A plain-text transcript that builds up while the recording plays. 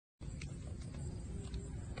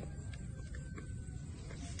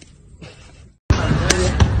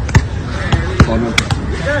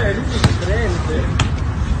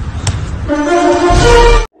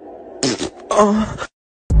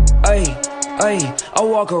Ay, ay, I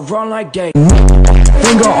walk around like that.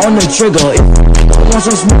 Finger on the trigger. Want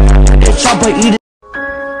some smoke? Chopper eat it.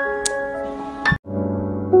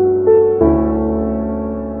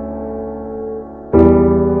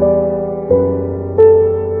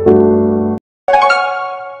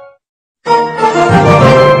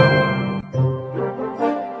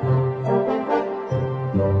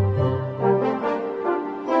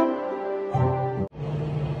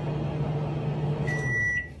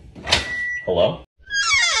 Hello?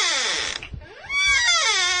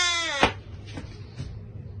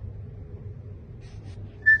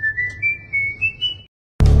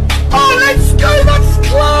 Oh, let's go! That's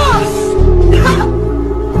class!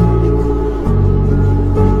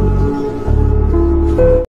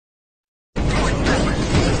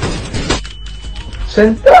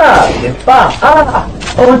 Sentate, fa! Ah!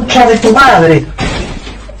 Concha de tu madre!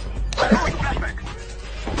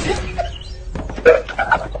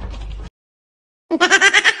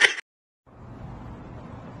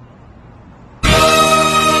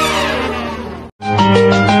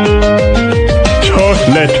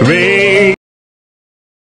 Toiletry!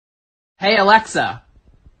 Hey Alexa,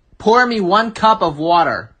 pour me 1 cup of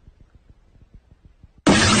water.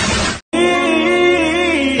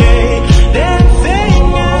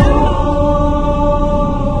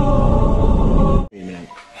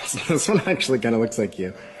 This one actually kind of looks like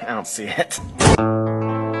you. I don't see it.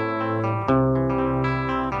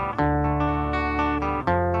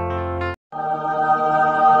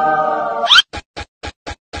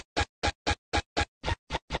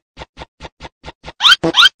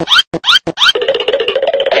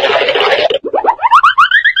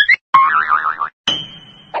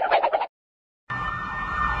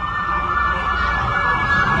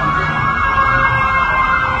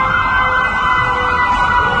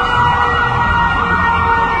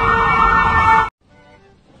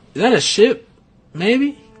 Is that a ship?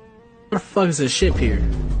 Maybe? What the fuck is a ship here?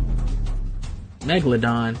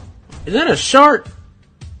 Megalodon. Is that a shark?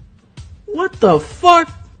 What the fuck?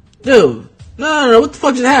 Dude. No, what the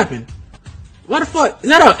fuck just happened? What the fuck? Is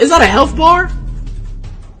that a health bar?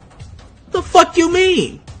 What the fuck you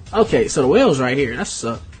mean? Okay, so the whale's right here. That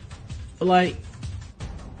sucks. But like,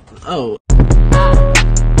 oh.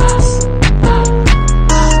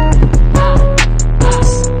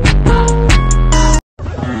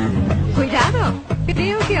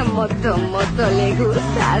 Creo que a Moto le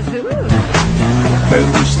gusta azul. Me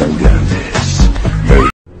gustan grandes.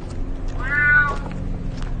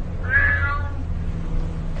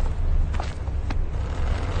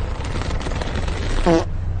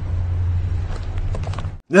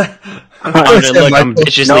 Look, I'm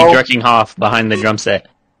viciously jerking off behind the drum set.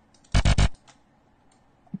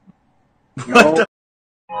 No.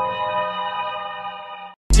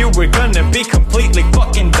 You were gonna be completely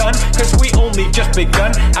fucking done, cause we only just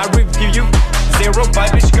begun. I review you, 0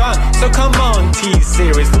 vibe is gone. So come on,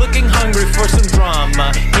 T-Series, looking hungry for some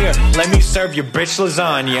drama. Here, let me serve you bitch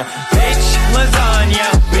lasagna. Bitch lasagna,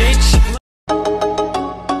 bitch.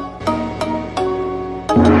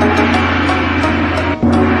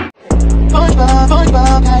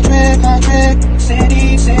 SpongeBob, Patrick,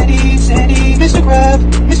 Sandy, Mr. Krab,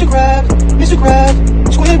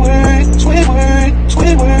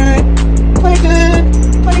 Squidward, Plankton,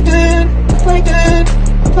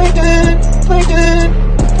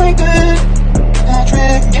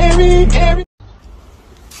 Patrick, Gary.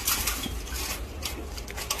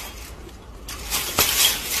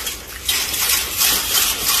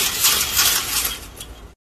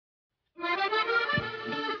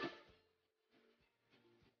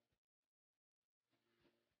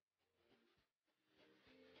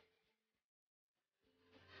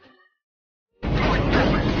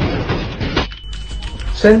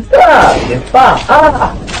 Sentate, fa!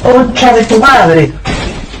 Ah! Concha de tu madre!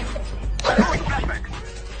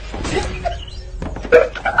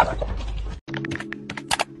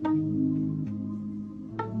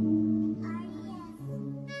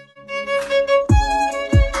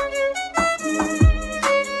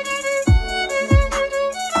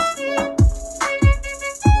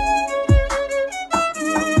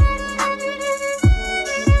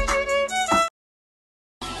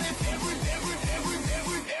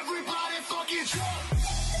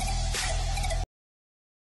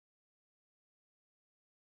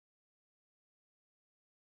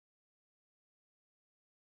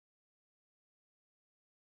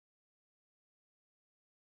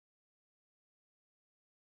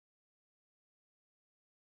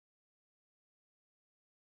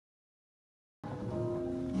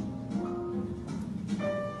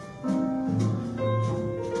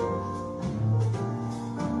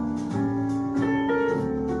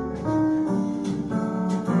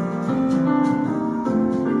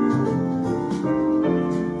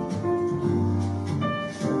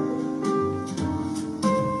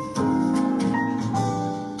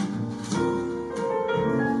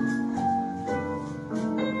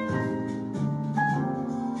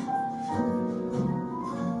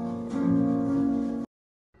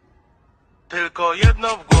 Tylko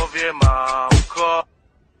jedno w głowie mam.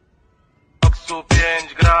 Koksu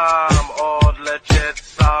 5 gram, odlecieć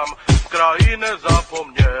sam w krainę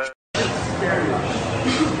zapomnieć.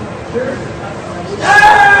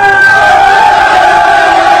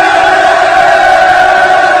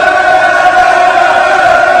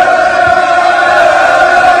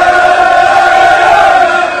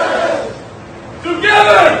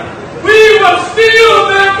 Together, we will steal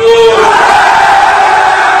their food!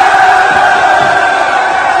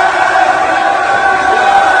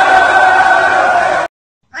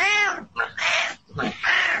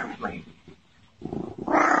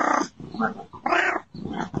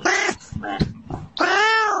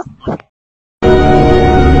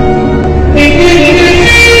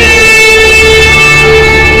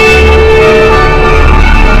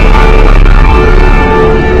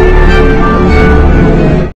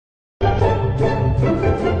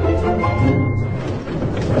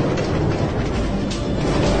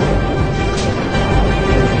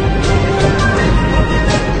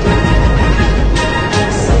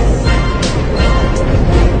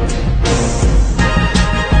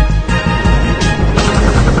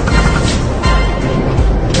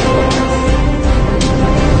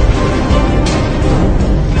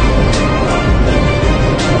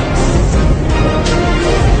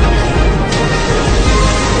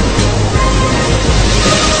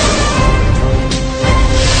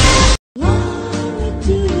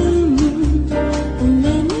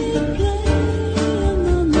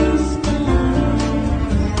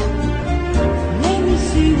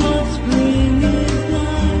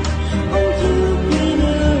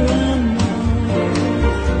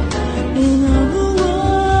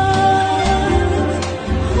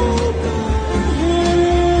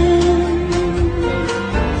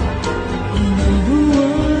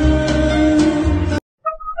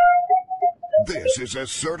 This is a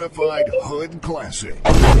certified hood classic.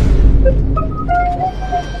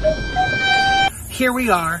 Here we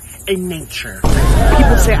are in nature.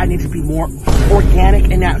 People say I need to be more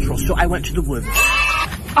organic and natural, so I went to the woods.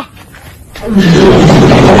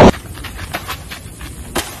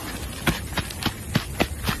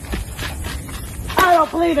 I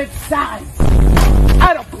don't believe in science.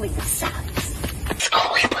 I don't believe in science.